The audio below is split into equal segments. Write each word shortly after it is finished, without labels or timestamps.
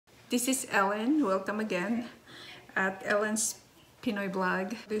This is Ellen. Welcome again at Ellen's Pinoy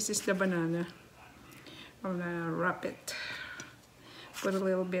vlog. This is the banana. I'm gonna wrap it. Put a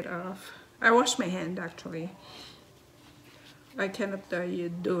little bit of... I wash my hand actually. I cannot you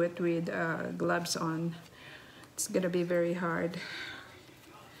do it with gloves on. It's gonna be very hard.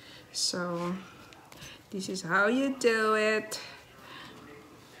 So this is how you do it.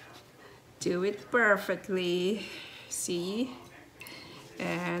 Do it perfectly. See?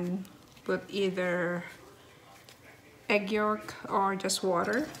 And put either egg yolk or just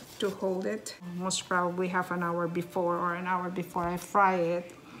water to hold it. Most probably half an hour before or an hour before I fry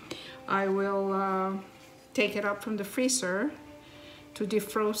it. I will take it up from the freezer to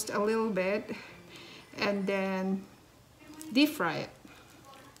defrost a little bit and then deep fry it.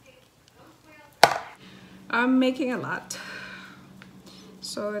 I'm making a lot,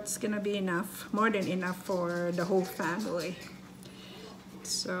 so it's gonna be enough, more than enough for the whole family.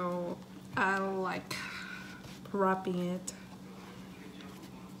 So I like wrapping it.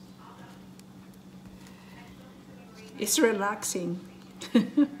 It's relaxing.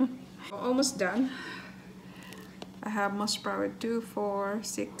 Almost done. I have most probably 2, 4,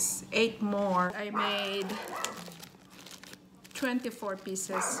 6, 8 more. I made 24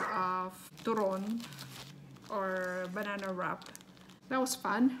 pieces of Turon or banana wrap. That was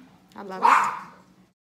fun. I love it.